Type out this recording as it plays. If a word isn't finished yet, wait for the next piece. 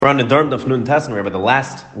We're on Nedarim Daf Nun Tes, and we're about the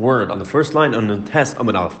last word on the first line on Nun Tes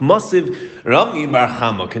Amud Aleph. Masiv Rami Bar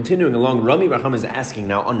Chama. Continuing along, Rami Bar Chama is asking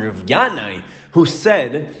now on Rav Yanai, who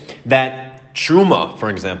said that Truma, for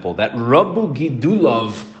example, that Rabu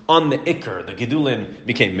Gidulav on the Iker, the Gidulin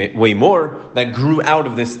became way more, that grew out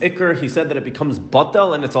of this Iker. He said that it becomes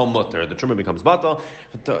Batal and it's all Mutter. The Truma becomes Batal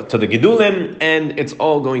to the Gidulin and it's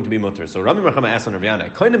all going to be Mutter. So Rami Bar Chama asks on Rav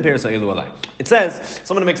Yanai, Koinim Peres Ha'elu Alai. It says,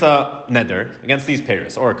 someone makes a neder against these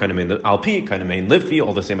Peres, or Koinim Alpi, Koinim Livfi,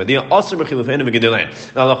 all the same idea. Asr B'chilufein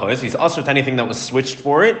V'Gidulin. Now, he's Asr to anything that was switched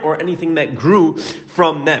for it, or anything that grew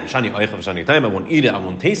from them. Shani Oichav, Shani Taim, I won't eat it, I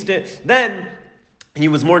won't taste it. Then, he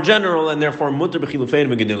was more general, and therefore mutter b'chilufein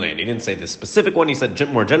v'gedulein. He didn't say this specific one. He said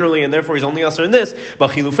more generally, and therefore he's only asur in this.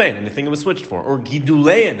 But chilufein, anything it was switched for, or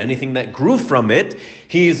gidulein, anything that grew from it,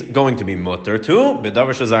 he's going to be mutter too.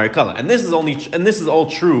 B'davar shazar kala. And this is all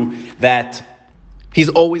true that he's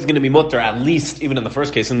always going to be mutter, at least even in the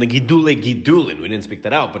first case, in the gidulin. We didn't speak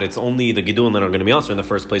that out, but it's only the gidulin that are going to be answered in the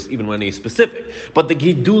first place, even when he's specific. But the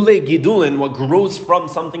gidulin, what grows from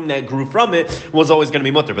something that grew from it, was always going to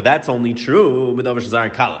be mutter. But that's only true with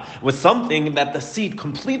something that the seed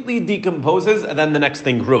completely decomposes and then the next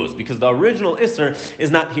thing grows, because the original isser is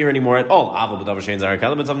not here anymore at all.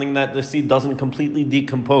 But something that the seed doesn't completely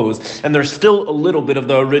decompose, and there's still a little bit of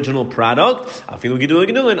the original product. Even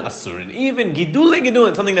Gidulin,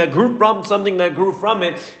 something that grew from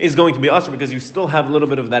it is going to be usher, because you still have a little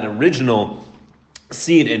bit of that original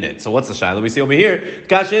seed in it. So what's the shayla we see over here?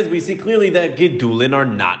 Kasha is, we see clearly that Gidulin are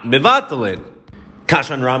not mevatalin.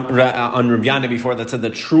 Kasha on Rav Yanai before that said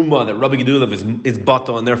that Truma, that Rabbi Gidulav is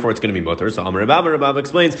batal, and therefore it's going to be butter. So Amar Rabba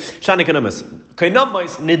explains, Shani Kanamis,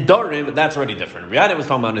 Kainamais, Nedarim, that's already different. Rav Yanai was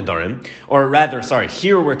talking about Nedarim, or rather,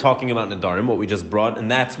 here we're talking about Nedarim, what we just brought, and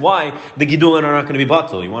that's why the Gidulin are not going to be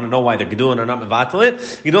batal. You want to know why the Gidulin are not mevatal?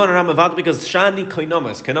 Gidulin are not mevatal because Shani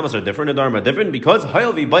Kainamas are different, Nedarim are different, because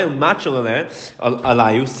Hayalvi Bayil Machal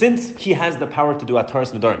Alayu, since he has the power to do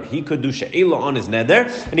Ataras Nedarim, he could do She'ela on his nether,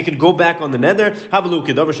 and he could go back on the nether.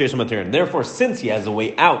 Therefore, since he has a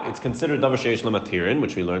way out, it's considered davar sheish lematirin,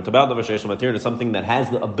 which we learned about. Davar sheish lematirin is something that has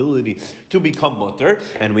the ability to become mutter,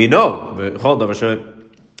 and we know davar sheish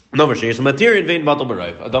lematirin vein batal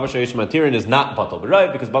b'rayv. Davar sheish lematirin is not batal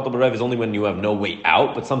b'rayv, because batal b'rayv is only when you have no way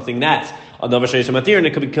out. But something that's a davar sheish lematirin,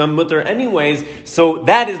 it could become mutter anyways. So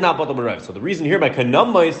that is not batal b'rayv. So the reason here by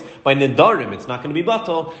kanamais, by nedarim, it's not going to be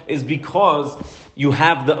batal, is because you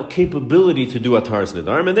have the capability to do ataras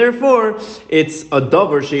nedarim, and therefore it's a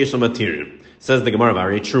davar sheish lematirin. Says the Gemara,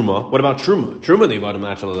 Truma. What about Truma? Truma,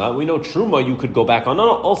 we know Truma you could go back on.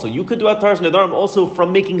 No, also, you could do Ataras Nedarim also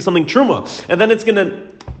from making something Truma. And then it's going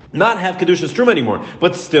to not have Kedushas Truma anymore.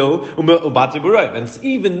 But still, and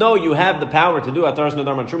even though you have the power to do Ataras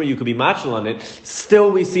Nedarim on Truma, you could be Machal on it,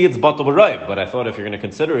 still we see it's Batal B'Rayv. But I thought if you're going to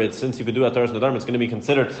consider it, since you could do Ataras Nedarim, it's going to be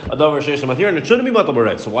considered a Davar Sheish Matir, and it shouldn't be Batal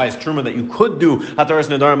B'Rayv. So why is Truma that you could do Ataras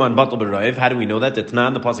Nedarim on Batal B'Rayv? How do we know that? The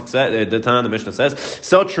Tanan, the Pasuk says, the Tanan, the Mishnah says,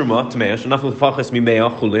 Sell Truma, Tmeya, Shanaflu Fachas Mimeya,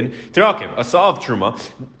 Chulin, Tirakim, a saw of Truma,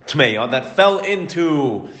 Tmeya, that fell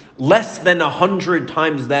into less than 100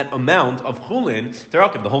 times that amount of chulin,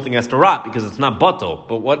 the whole thing has to rot because it's not batal.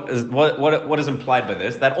 But what is implied by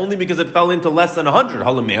this? That only because it fell into less than 100,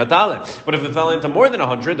 but if it fell into more than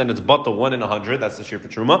 100, then it's batal 1 in 100. That's the shir for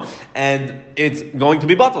truma, and it's going to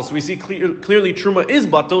be batal. So we see clearly truma is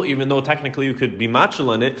batal, even though technically you could be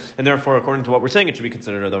machal on it, and therefore, according to what we're saying, it should be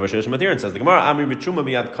considered a davar sheish matir. And says the Gemara, Amri b'truma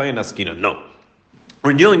b'yad kayin askina. No.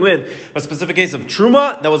 We're dealing with a specific case of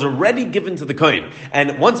truma that was already given to the kohen,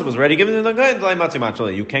 and once it was already given to the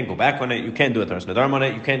kohen, you can't go back on it. You can't do a taras nedarim on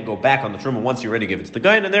it. You can't go back on the truma once you already give it to the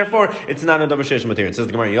kohen, and therefore it's not a davar sheish material. It says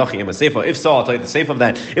the Gemara, Yachi ema seifa. If so, I'll tell you the seifa of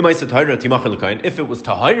that. If it was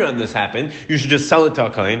tahira and this happened, you should just sell it to a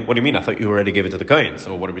kohen. What do you mean? I thought you already gave it to the kohen.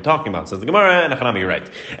 So what are we talking about? Says the Gemara, and you're right.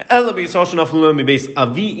 We're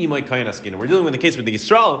dealing with the case with the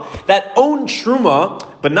Yisrael that owned truma,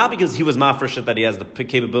 but not because he was mafresh that he has the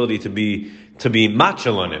capability to be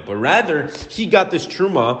machal on it, but rather he got this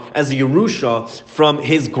truma as a Yerusha from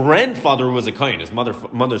his grandfather who was a kohen. His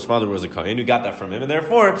mother's father was a kohen, who got that from him, and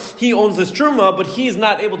therefore he owns this truma, but he's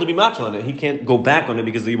not able to be machal on it. He can't go back on it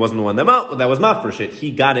because he wasn't the one that was mafresh it. He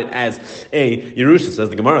got it as a Yerusha. Says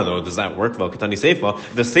the Gemara, though, does that work? The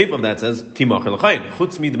seifa of that says timach l'chayin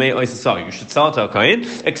chutz midmei oisasah. You should sell it to a kohen,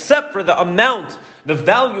 except for the amount, the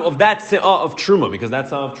value of that se'ah of truma, because that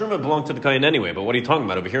se'ah of truma belonged to the kohen anyway. But what are you talking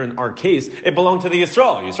about over here in our case? It belonged to the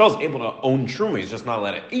Yisrael. Yisrael is able to own truma. He's just not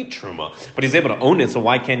allowed to eat truma, but he's able to own it. So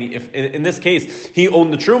why can't he? If in this case he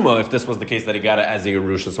owned the truma, if this was the case that he got it as a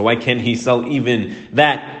Yerusha, so why can't he sell even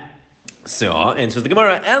that So, answers the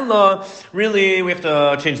Gemara, Ella, really, we have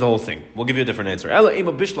to change the whole thing. We'll give you a different answer. Ella,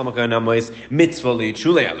 Ema Bishlam Kanamas, Mitzvah Li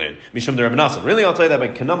Chule Alin, Mishum de Rabbanasa. Really, I'll tell you that by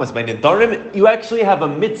Kanamas, by Nedarim, you actually have a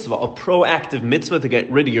mitzvah, a proactive mitzvah to get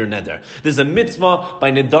rid of your neder. There's a mitzvah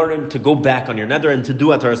by Nedarim to go back on your neder and to do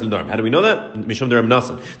Ataras Nedarim. How do we know that? Mishum de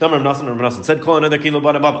Rabbanasa. Rabbanasa said, Call another kilo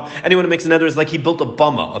bana bama. Anyone who makes a neder is like he built a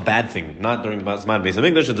bama, a bad thing. Not during the Zman base of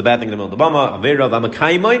English, it's a bad thing to build a bama, Avera,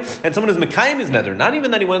 Vamakaimai, and someone who's Makaim his neder. Not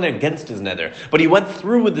even that he went against his neder, but he went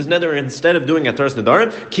through with his neder instead of doing Ataras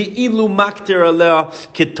Nedarim. Ki ilu maktir aleh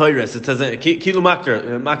kitoires. It says ki ilu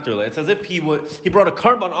maktir. It's as if he brought a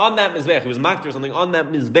carbon on that mizbeach. He was maktir something on that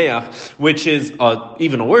mizbeach, which is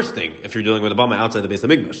even a worse thing if you're dealing with a bama outside the base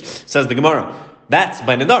of English. Says the Gemara. That's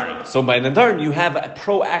by Nedarim. So by Nedarim, you have a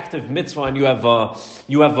proactive mitzvah, and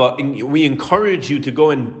we encourage you to go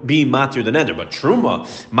and be matir the neder. But truma,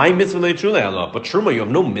 my mitzvah leitrule Allah. But truma, you have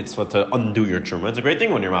no mitzvah to undo your truma. It's a great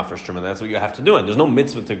thing when you're mafresh truma. That's what you have to do, and there's no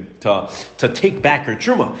mitzvah to take back your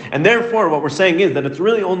truma. And therefore, what we're saying is that it's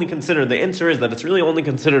really only considered. The answer is that it's really only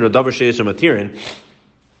considered a davar sheish matirin.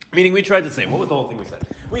 Meaning, we tried to say, what was the whole thing we said?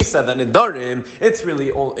 We said that in Nedarim, it's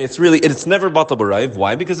never batal b'raiv.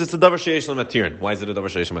 Why? Because it's a davar sheish l'matirin. Why is it a davar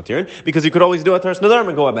sheish l'matirin? Because you could always do Ataras Nedarim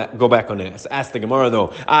and go back on it. Ask the Gemara though.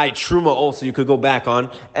 Truma also you could go back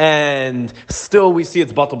on, and still we see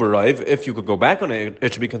it's batal b'raiv. If you could go back on it,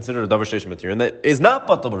 it should be considered a davar sheish l'matirin. That is not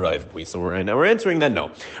batal b'raiv. So right now we're answering that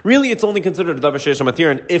no. Really, it's only considered a davar sheish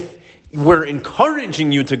l'matirin if we're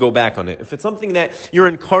encouraging you to go back on it. If it's something that you're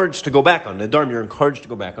encouraged to go back on, Nedarim, you're encouraged to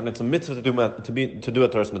go back on. It's a mitzvah to do a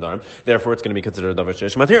Ataras Nedarim. Therefore, it's going to be considered a davar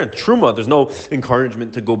sheish matir. And truma, there's no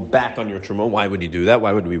encouragement to go back on your truma. Why would you do that?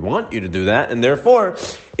 Why would we want you to do that? And therefore,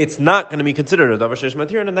 it's not going to be considered a davar sheish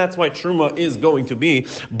matir. And that's why truma is going to be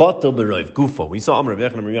batal b'raiv gufa. We saw Amar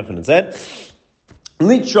Rav Yochanan said,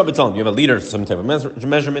 Litra b'tzalim. You have a liter, some type of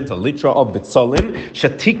measurement, a litra of b'tzalim,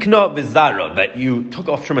 shatikna v'zara, that you took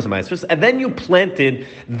off Trumas and Maasros, and then you planted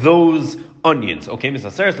those onions. Okay,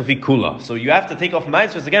 misaseres lefi kula. So you have to take off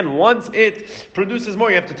maasros again. Once it produces more,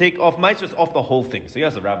 you have to take off maasros off the whole thing. So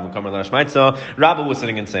yes, the Rabbi Kamer Lash Maitza. Rabbi was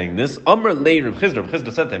sitting and saying this. Amr lei Reb Chizda. Reb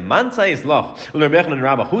Chizda said to him, "Mansa is lach." Reb Yochanan and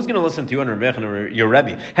Rabbi, who's going to listen to you and Reb Yochanan, your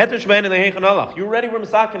Rebbe? Heter shmein and heichen alach. You already were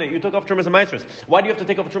misakin it. You took off Trumas and Maasros. Why do you have to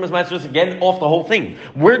take off Trumas and Maasros again off the whole thing?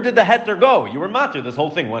 Where did the heter go? You were matir this whole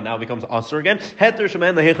thing. What now becomes asur again? Heter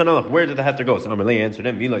shmein and heichen alach. Where did the heter go? So Amr lei answered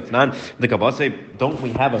him, "Miloitnan." The Kabbalah, don't we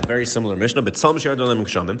have a very similar Mishnah? But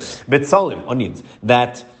Betzalim, onions,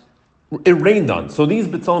 that it rained on. So these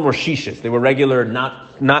betzalim were shishis. They were regular,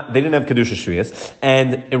 they didn't have kedusha shviyas,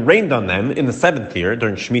 and it rained on them in the 7th year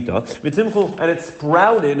during Shemitah. And it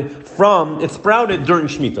sprouted during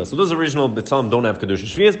Shemitah. So those original betzalim don't have kedusha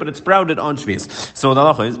shviyas, but it sprouted on shviyas. So the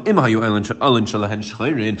halacha is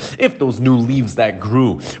if those new leaves that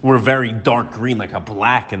grew were very dark green, like a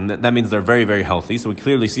black, and that means they're very, very healthy. So we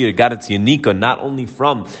clearly see it got its yanika not only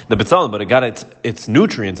from the betzalim, but it got its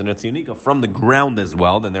nutrients and its yanika from the ground as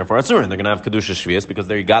well. Then therefore it's and they're going to have kedusha shviyas because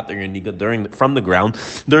they got their yanika from the ground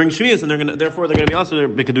during shviyas, and they're going to be also their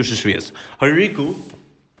kedusha shviyas. Hariku,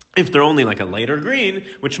 if they're only like a lighter green,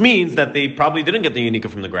 which means that they probably didn't get the yanika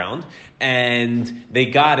from the ground, and they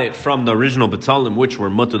got it from the original betzalim, which were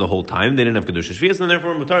mutter the whole time. They didn't have kedusha shviyas, and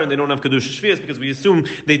therefore mutar, and they don't have kedusha shviyas because we assume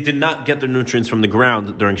they did not get their nutrients from the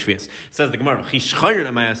ground during shviyas. Says the Gemara,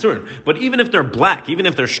 but even if they're black, even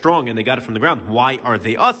if they're strong and they got it from the ground, why are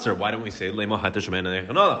they asur? Why don't we say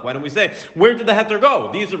why don't we say where did the heter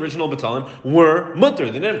go? These original betzalim were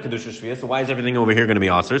mutter. They didn't have kedusha shviyas, so why is everything over here going to be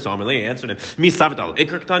asur? So Amalei answered him,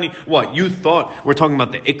 what, you thought we're talking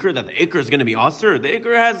about the ikr, that the ikr is going to be asur? The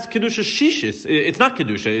ikr has kedusha shishis. It's not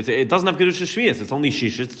kedusha. It doesn't have kedusha shviyas. It's only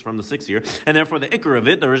shishis. It's from the 6th year, and therefore the ikr of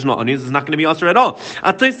it, the original onions, is not going to be asur at all.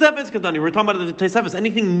 At Teisefes Kadani, we're talking about the Teisefes.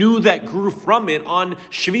 Anything new that grew from it on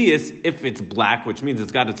shviyas, if it's black, which means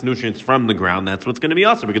it's got its nutrients from the ground, that's what's going to be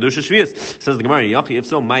asur. Kedusha shviyas. Says the Gemara, Yachi. If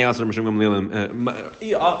so, my asur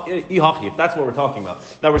if that's what we're talking about,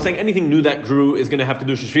 that we're saying anything new that grew is going to have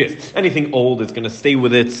kedusha shviyas. Anything old is going to stay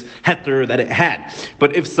with its heter that it had.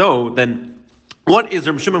 But if so, then what is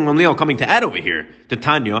Rav Shimon Gamliel coming to add over here? To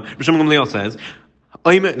Tanya, Rav Shimon Gamliel says,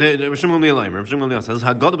 Rav Shimon Gamliel says,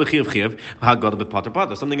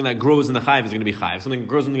 something that grows in the chayv is going to be chayv. Something that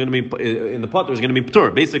grows in the potter is going to be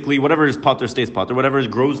ptur. Basically, whatever is potter stays potter. Whatever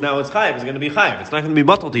grows now is chayv is going to be chayv. It's not going to be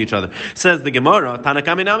batal to each other. Says the Gemara, if that's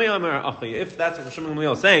what Rav Shimon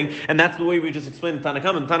Gamliel is saying, and that's the way we just explained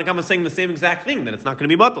Tanakam, Tanakam is saying the same exact thing, that it's not going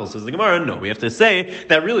to be batal. Says the Gemara, no, we have to say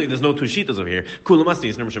that really there's no two shitas over here.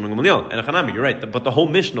 You're right, but the whole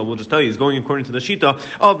Mishnah will just tell you is going according to the shita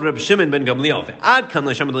of Reb Shimon ben Gamliel. And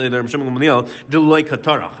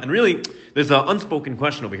really, there's an unspoken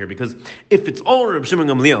question over here, because if it's all Reb Shimon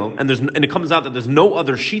Gamliel, and it comes out that there's no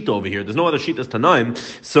other shita over here, there's no other shita Tanaim,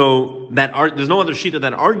 so there's no other shita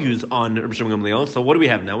that argues on Reb Shimon Gamliel. So what do we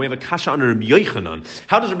have now? We have a kasha on Reb Yochanan.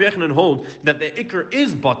 How does Reb Yochanan hold that the ikr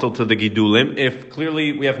is batal to the gidulim if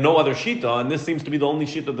clearly we have no other shita, and this seems to be the only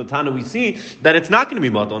shita of the Tana we see that it's not going to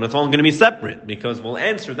be batal and it's all going to be separate? Because we'll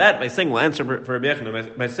answer that by saying for Reb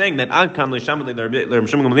Yochanan by saying that Adkan le'shamalei Reb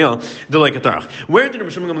Shimon Gamliel delay katarach. Where did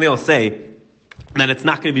Reb Shimon Gamliel say that it's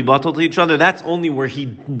not going to be batal to each other? That's only where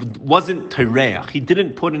he wasn't tereach. He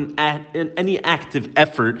didn't put in any active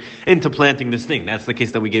effort into planting this thing. That's the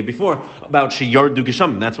case that we gave before about sheyardu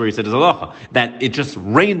geshamim. That's where he said is halacha, that it just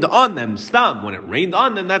rained on them. Stam, when it rained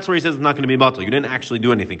on them, that's where he says it's not going to be batal. You didn't actually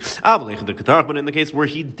do anything. But in the case where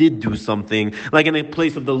he did do something, like in the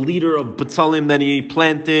place of the leader of B'tzalim that he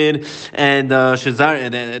planted, and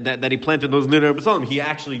Shazar that he planted those leader of B'tzalim, he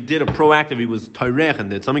actually did a proactive. He was tereach and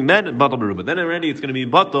did something. Then batal beruba. But then already it's going to be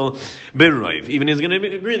batal b'rayv. Even he's going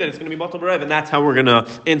to agree that it's going to be batal b'rayv, and that's how we're going to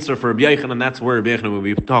answer for Rabbi Yochanan, and that's where Rabbi Yochanan will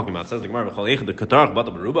be talking about. It says the Gemara, the katarach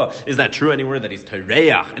batal b'ruba. Is that true anywhere that he's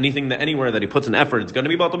tereach? Anywhere that he puts an effort, it's going to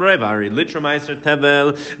be batal b'rayv. Ari litra meiser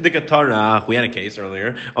tevel the katarach. We had a case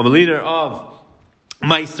earlier of a leader of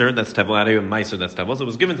Meiser, that's Tevel, and Meiser, that's Tevel. So it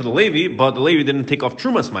was given to the Levi, but the Levi didn't take off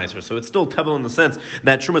Trumas Meiser. So it's still Tevel in the sense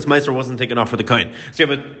that Trumas Meiser wasn't taken off for the Kohen. So you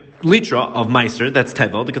have a litra of Meiser, that's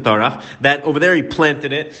Tevel, the Katarach, that over there he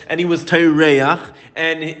planted it, and he was Teireach,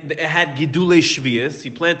 and it had Gidule Shvius. He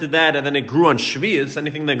planted that, and then it grew on Shvius.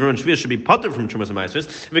 Anything that grew on Shvius should be potter from Trumas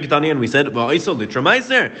Meisers. And we said, well, Iso litra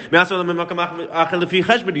Meiser.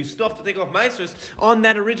 But you still have to take off Meisers on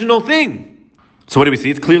that original thing. So what do we see?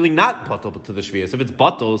 It's clearly not batal to the shvius. If it's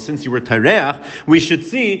batal, since you were tareach, we should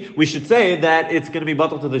say that it's going to be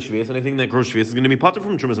batal to the shvius. Anything that grows shvius is going to be batal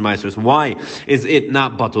from trumas and meisers. Why is it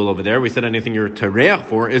not batal over there? We said anything you're tareach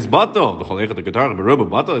for is batal.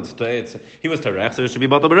 He was tareach, so it should be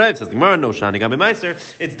batal b'rev. Says the Gemara, no shani gabe meiser.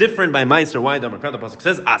 It's different by meiser. Why? The pasuk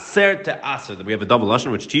says aser to aser. That we have a double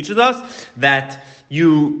lashon which teaches us that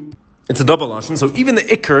it's a double lashon. So even the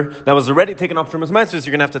ikr that was already taken off Trumas Meisers,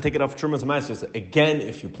 you're going to have to take it off Trumas Meisers again.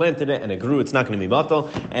 If you planted it and it grew, it's not going to be batal,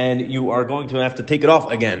 and you are going to have to take it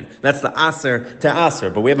off again. That's the aser to aser.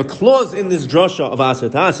 But we have a clause in this drasha of aser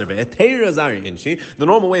to aser. The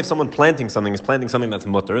normal way of someone planting something is planting something that's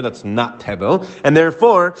mutter, that's not tebel, and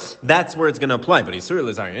therefore that's where it's going to apply. But isur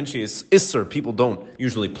l'zari inchi is isur. People don't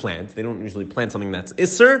usually plant. They don't usually plant something that's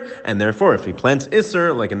isur, and therefore if he plants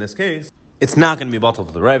isur, like in this case, it's not going to be batal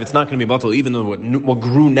to the Rav. It's not going to be batal, even though what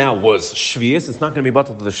grew now was shvius. It's not going to be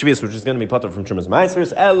batal to the shvius, which is going to be batal from Trumas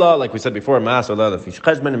Meisers. Ella, like we said before, he's going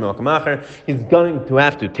to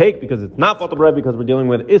have to take, because it's not batal Rav, because we're dealing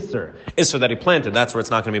with Isser. Isser that he planted, that's where it's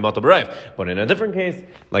not going to be batal Rav. But in a different case,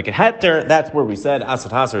 like a heter, that's where we said Asat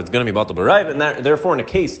Haser, it's going to be batal Rav. And therefore, in a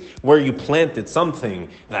case where you planted something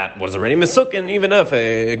that was already Mesukin, even if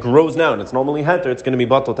it grows now and it's normally heter, it's going to be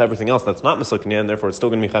batal to everything else that's not Mesukin, and therefore it's still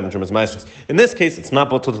going to be Chayv in Trumas Meisers. In this case, it's not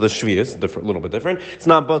batal to the shvius, a little bit different. It's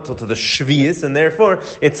not batal to the shvius, and therefore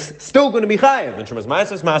it's still going to be chayav. And Trumas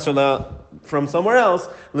Meisers masula from somewhere else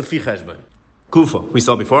lefi cheshbon. Kufa, we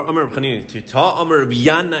saw before. Amar B'chanini Tita, Amar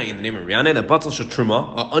B'yana, in the name of B'yana, the batal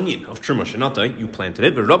shetruma, an onion of truma shenatai, you planted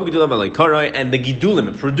it, but Rabbi Gedulim Alaikarai, and the Gedulim,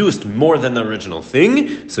 it produced more than the original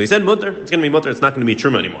thing. So he said mutter, it's going to be mutter, it's not going to be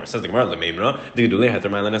truma anymore. Says the Gemara, L'meimra, the Gedulim Heter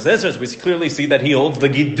Ma'alan Esesers. We clearly see that he holds the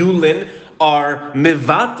Gedulim are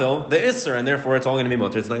mivato the isser, and therefore it's all going to be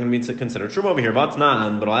mutter. It's not going to be considered truma over here. But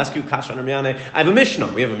I'll ask you, Kasha and B'yana, I have a Mishnah.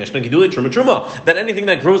 We have a Mishnah, Gedulin truma, that anything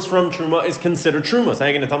that grows from truma is considered truma. So how are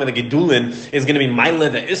you going to tell me the Gedulin is going to be Maile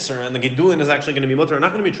the Isser, and the Gedulin is actually going to be mutter,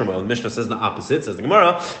 not going to be Truma? The Mishnah says the opposite, says the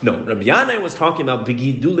Gemara. No, Rabbi Yanai was talking about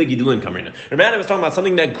Begidule Gedulin Kamrina. Rabbi Yanai was talking about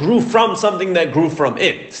something that grew from something that grew from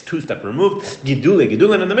it. It's 2-step removed.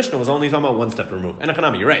 Gedulin, and the Mishnah was only talking about 1 step removed. And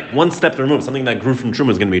Achanami, you're right. 1 step removed. Something that grew from Truma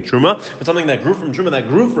is going to be Truma, but something that grew from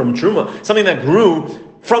Truma, something that grew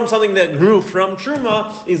from something that grew from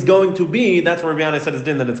Truma is going to be, that's where Rabbi Yanai said his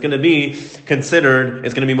din, that it's going to be considered,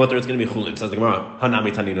 it's going to be mutter, it's going to be chulin. Says the Gemara,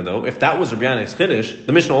 Hanami Tanina though, if that was Rabbi Yanai's chiddush,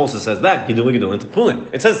 the Mishnah also says that, Gedulin to chulin.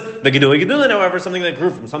 It says, the Gedulin, however, something that grew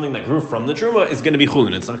from the Truma is going to be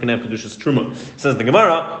chulin. It's not going to have kedushas Truma. Says the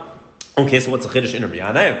Gemara, okay, so what's the chiddush in Rabbi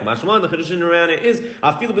Yanai? The chiddush in Rabbi Yanai is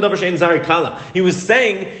afilu b'davar she'ein zari kala. He was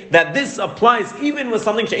saying that this applies even with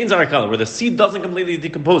something she'ein zari kala, where the seed doesn't completely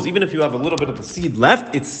decompose. Even if you have a little bit of the seed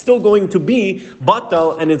left, it's still going to be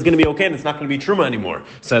batal, and it's going to be okay, and it's not going to be truma anymore.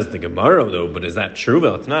 Says the Gemara though, but is that true?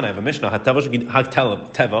 Well, it's not. I have a Mishnah.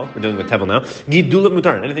 Teva. We're dealing with tevel now. Gidulav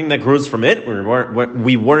mutar. Anything that grows from it,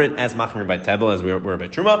 we weren't as machmir by tevel as we were by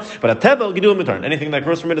truma, but a tevel gidulav mutar. Anything that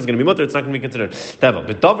grows from it is going to be mutar. It's not going to be considered tevel.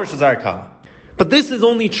 But davar shazar Zarakala. But this is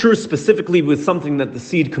only true specifically with something that the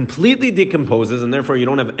seed completely decomposes, and therefore you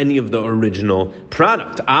don't have any of the original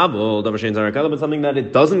product. But something that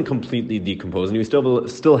it doesn't completely decompose, and you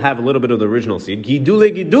still have a little bit of the original seed. Gidule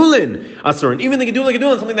gidulin asur, and even the gidule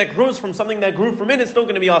gidulin, something that grows from something that grew from it, is still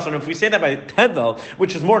going to be asur. And if we say that by tevel,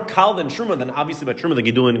 which is more kal than truma, then obviously by truma the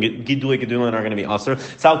gidule gidulin are going to be asur.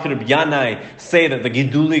 So how could Rabbi Yanai say that the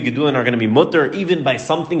gidule gidulin are going to be mutter even by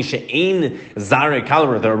something she'ein zare kal,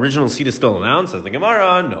 where the original seed is still around? Says the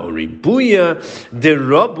Gemara, no ribuya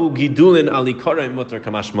derabu gidulin alikara mutter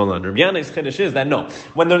kamash malan. Rabbi Yanai's chiddush is that no,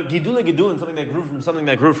 when the gidulin, something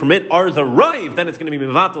that grew from it, are the rive, then it's going to be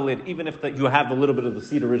mivatal it, even if you have a little bit of the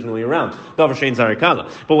seed originally around. But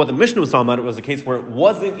what the Mishnah was talking about, it was a case where it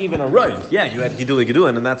wasn't even a rive. Yeah, you had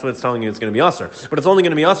gidulin, and that's what it's telling you it's going to be asr. But it's only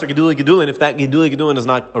going to be asr gidulin if that gidulin is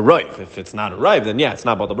not a rive. If it's not a rive, then yeah, it's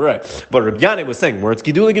not about the rive. But Rabbi Yanai was saying where it's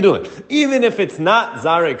gidulin, even if it's not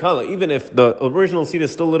zare kala, even if the original seed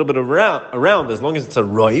is still a little bit around, as long as it's a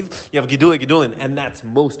roiv, you have gidulin, and that's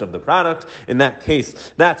most of the product. In that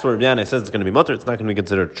case, that's where Rabbi Yanai says it's going to be mutter. It's not going to be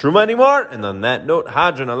considered truma anymore. And on that note,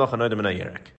 hadran alocha noidem and ayerek.